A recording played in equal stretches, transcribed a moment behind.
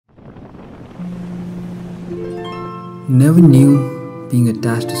Never knew being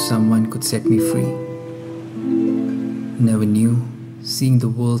attached to someone could set me free. Never knew seeing the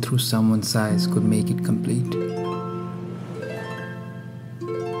world through someone's eyes could make it complete.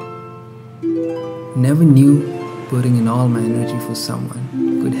 Never knew putting in all my energy for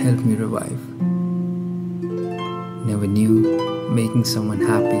someone could help me revive. Never knew making someone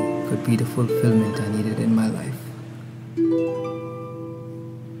happy could be the fulfillment I needed in my life.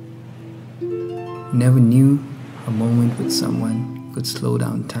 Never knew a moment with someone could slow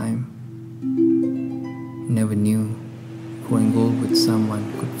down time. Never knew growing old with someone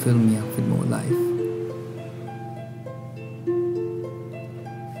could fill me up with more life.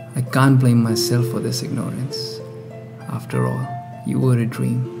 I can't blame myself for this ignorance. After all, you were a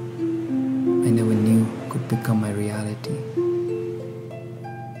dream I never knew could become my reality.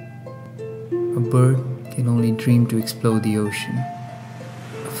 A bird can only dream to explore the ocean.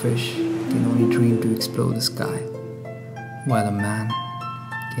 A fish can only dream to explore the sky, while a man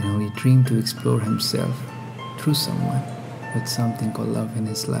can only dream to explore himself through someone with something called love in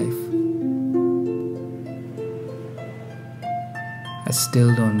his life. I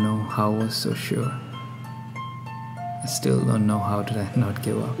still don't know how I was so sure. I still don't know how did I not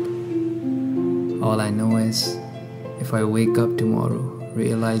give up. All I know is, if I wake up tomorrow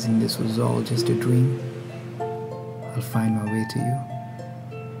realizing this was all just a dream, I'll find my way to you,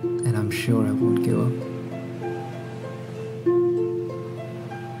 and I'm sure I won't give up.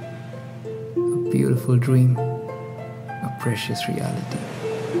 A beautiful dream, a precious reality,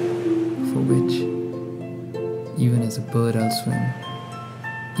 for which, even as a bird I'll swim,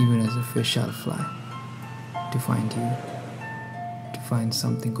 even as a fish I'll fly, to find you, to find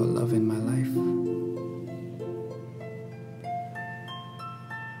something called love in my life.